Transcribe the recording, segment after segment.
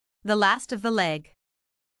The last of the leg.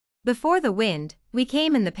 Before the wind, we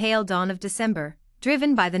came in the pale dawn of December,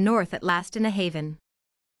 driven by the north at last in a haven.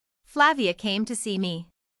 Flavia came to see me.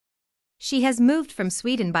 She has moved from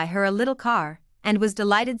Sweden by her little car, and was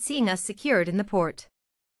delighted seeing us secured in the port.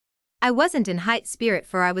 I wasn't in high spirit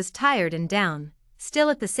for I was tired and down,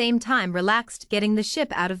 still at the same time relaxed getting the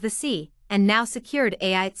ship out of the sea, and now secured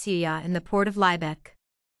Aitsuya in the port of Liebeck.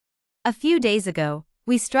 A few days ago,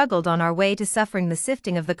 we struggled on our way to suffering the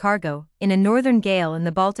sifting of the cargo, in a northern gale in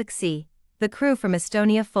the Baltic Sea, the crew from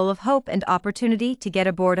Estonia full of hope and opportunity to get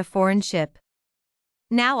aboard a foreign ship.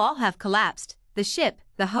 Now all have collapsed, the ship,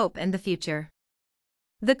 the hope and the future.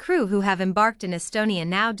 The crew who have embarked in Estonia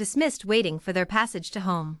now dismissed waiting for their passage to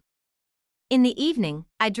home. In the evening,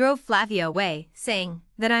 I drove Flavia away, saying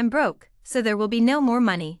that I'm broke, so there will be no more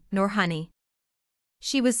money, nor honey.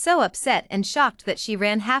 She was so upset and shocked that she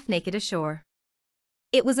ran half-naked ashore.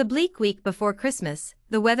 It was a bleak week before Christmas,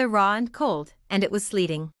 the weather raw and cold, and it was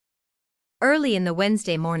sleeting. Early in the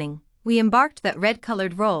Wednesday morning, we embarked that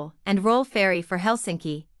red-colored roll and roll ferry for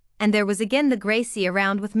Helsinki, and there was again the grey sea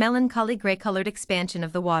around with melancholy grey-colored expansion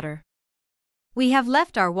of the water. We have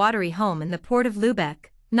left our watery home in the port of Lübeck,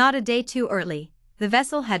 not a day too early. The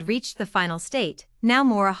vessel had reached the final state, now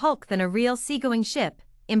more a hulk than a real seagoing ship,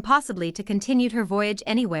 impossibly to continue her voyage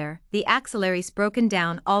anywhere, the auxiliaries broken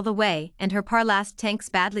down all the way and her parlast tanks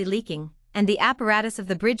badly leaking, and the apparatus of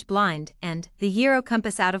the bridge blind and the Euro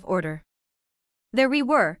compass out of order. There we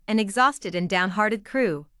were, an exhausted and downhearted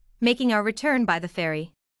crew, making our return by the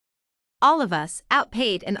ferry. All of us,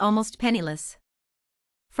 outpaid and almost penniless.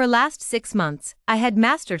 For last 6 months, I had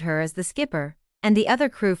mastered her as the skipper, and the other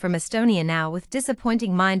crew from Estonia now with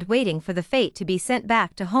disappointing mind waiting for the fate to be sent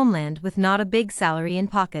back to homeland with not a big salary in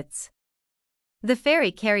pockets. The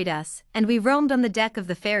ferry carried us, and we roamed on the deck of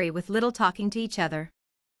the ferry with little talking to each other.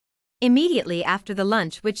 Immediately after the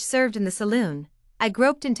lunch which served in the saloon, I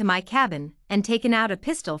groped into my cabin, and taking out a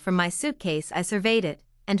pistol from my suitcase I surveyed it,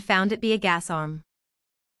 and found it be a gas arm.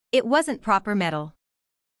 It wasn't proper metal.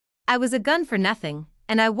 I was a gun for nothing,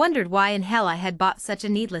 and I wondered why in hell I had bought such a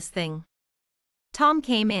needless thing. Tom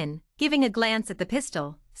came in, giving a glance at the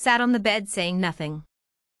pistol, sat on the bed saying nothing.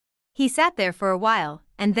 He sat there for a while,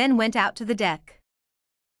 and then went out to the deck.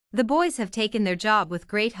 The boys have taken their job with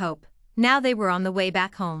great hope, now they were on the way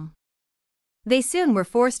back home. They soon were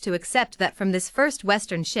forced to accept that from this first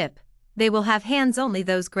Western ship, they will have hands only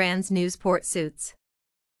those grand news port suits.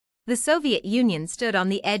 The Soviet Union stood on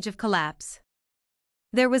the edge of collapse.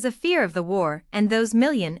 There was a fear of the war and those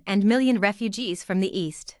million refugees from the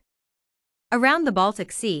east. Around the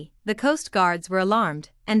Baltic Sea, the coast guards were alarmed,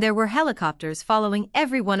 and there were helicopters following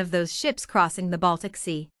every one of those ships crossing the Baltic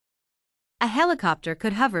Sea. A helicopter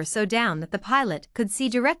could hover so down that the pilot could see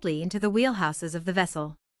directly into the wheelhouses of the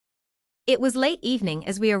vessel. It was late evening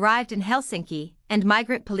as we arrived in Helsinki, and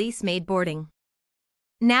migrant police made boarding.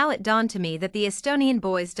 Now it dawned to me that the Estonian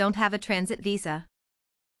boys don't have a transit visa.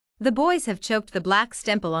 The boys have choked the black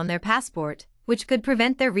stempel on their passport, which could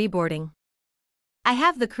prevent their reboarding. I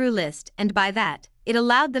have the crew list, and by that, it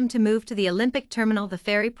allowed them to move to the Olympic terminal, the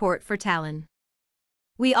ferry port for Tallinn.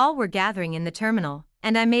 We all were gathering in the terminal,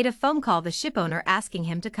 and I made a phone call the shipowner asking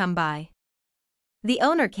him to come by. The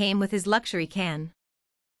owner came with his luxury can.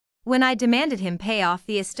 When I demanded him pay off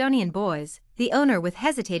the Estonian boys, the owner with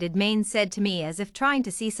hesitated mien said to me as if trying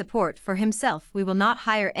to see support for himself, "We will not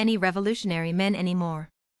hire any revolutionary men anymore."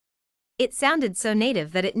 It sounded so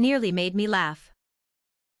native that it nearly made me laugh.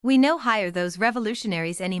 We no hire those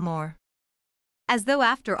revolutionaries anymore. As though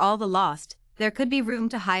after all the lost, there could be room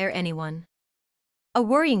to hire anyone. A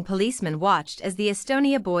worrying policeman watched as the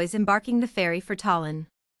Estonia boys embarking the ferry for Tallinn.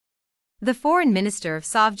 The foreign minister of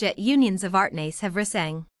Soviet Unions of Artnes have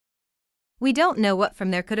resang. "We don't know what from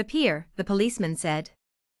there could appear," the policeman said.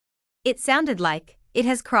 It sounded like, "It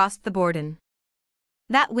has crossed the Borden."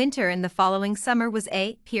 That winter and the following summer was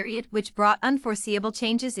a period which brought unforeseeable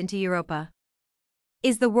changes into Europa.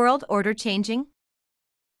 Is the world order changing?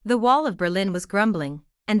 The wall of Berlin was grumbling,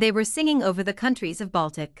 and they were singing over the countries of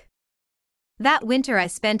Baltic. That winter I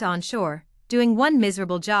spent on shore, doing one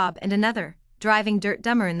miserable job and another, driving dirt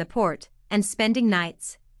dummer in the port, and spending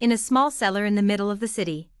nights, in a small cellar in the middle of the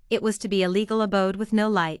city. It was to be a legal abode with no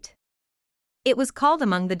light. It was called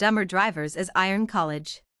among the dumber drivers as Iron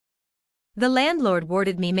College. The landlord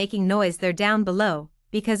warded me making noise there down below,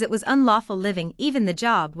 because it was unlawful living. Even the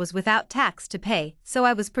job was without tax to pay, so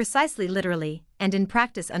I was precisely literally, and in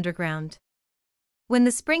practice underground. When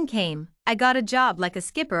the spring came, I got a job like a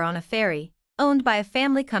skipper on a ferry, owned by a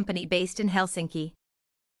family company based in Helsinki.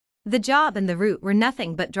 The job and the route were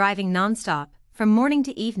nothing but driving non-stop, from morning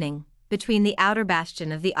to evening, between the outer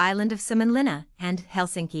bastion of the island of Suomenlinna and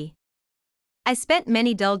Helsinki. I spent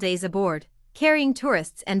many dull days aboard, carrying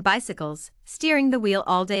tourists and bicycles, steering the wheel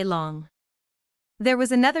all day long. There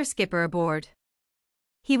was another skipper aboard.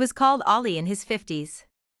 He was called Ollie, in his 50s.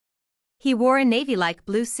 He wore a navy-like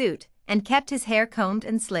blue suit and kept his hair combed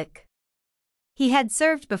and slick. He had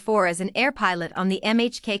served before as an air pilot on the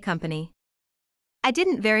MHK company. I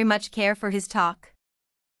didn't very much care for his talk.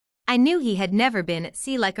 I knew he had never been at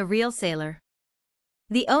sea like a real sailor.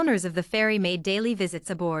 The owners of the ferry made daily visits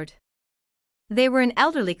aboard. They were an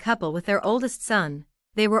elderly couple with their oldest son.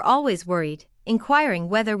 They were always worried, inquiring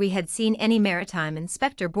whether we had seen any maritime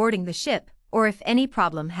inspector boarding the ship, or if any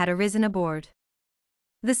problem had arisen aboard.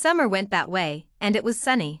 The summer went that way, and it was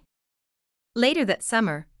sunny. Later that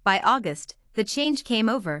summer, by August, the change came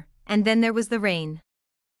over, and then there was the rain.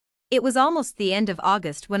 It was almost the end of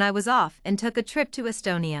August when I was off and took a trip to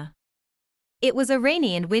Estonia. It was a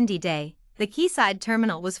rainy and windy day. The quayside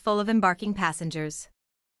terminal was full of embarking passengers.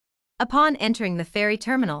 Upon entering the ferry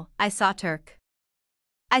terminal, I saw Turk.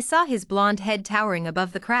 I saw his blonde head towering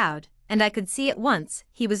above the crowd, and I could see at once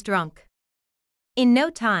he was drunk. In no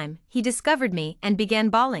time, he discovered me and began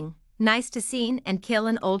bawling, "Nice to seen and kill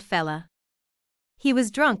an old fella." He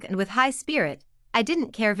was drunk and with high spirit. I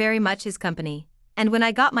didn't care very much his company, and when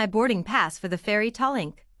I got my boarding pass for the ferry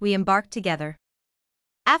Tallink, we embarked together.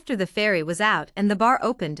 After the ferry was out and the bar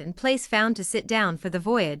opened and place found to sit down for the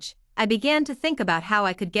voyage, I began to think about how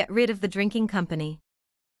I could get rid of the drinking company.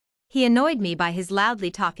 He annoyed me by his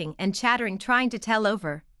loudly talking and chattering, trying to tell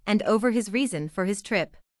over and over his reason for his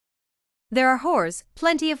trip. There are whores,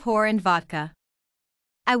 plenty of whore and vodka.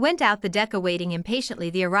 I went out the deck awaiting impatiently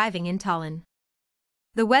the arriving in Tallinn.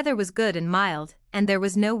 The weather was good and mild, and there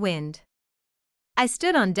was no wind. I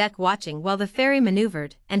stood on deck watching while the ferry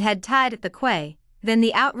maneuvered and had tied at the quay. Then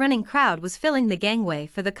the outrunning crowd was filling the gangway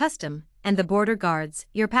for the custom and the border guards.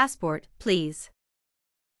 "Your passport, please."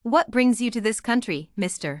 "What brings you to this country,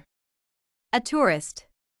 mister?" "A tourist."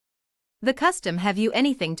 "The custom, have you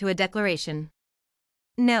anything to a declaration?"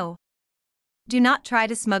 "No." "Do not try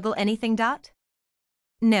to smuggle anything, dot?"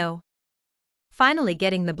 "No." Finally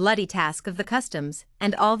getting the bloody task of the customs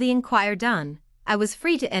and all the inquire done, I was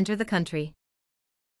free to enter the country.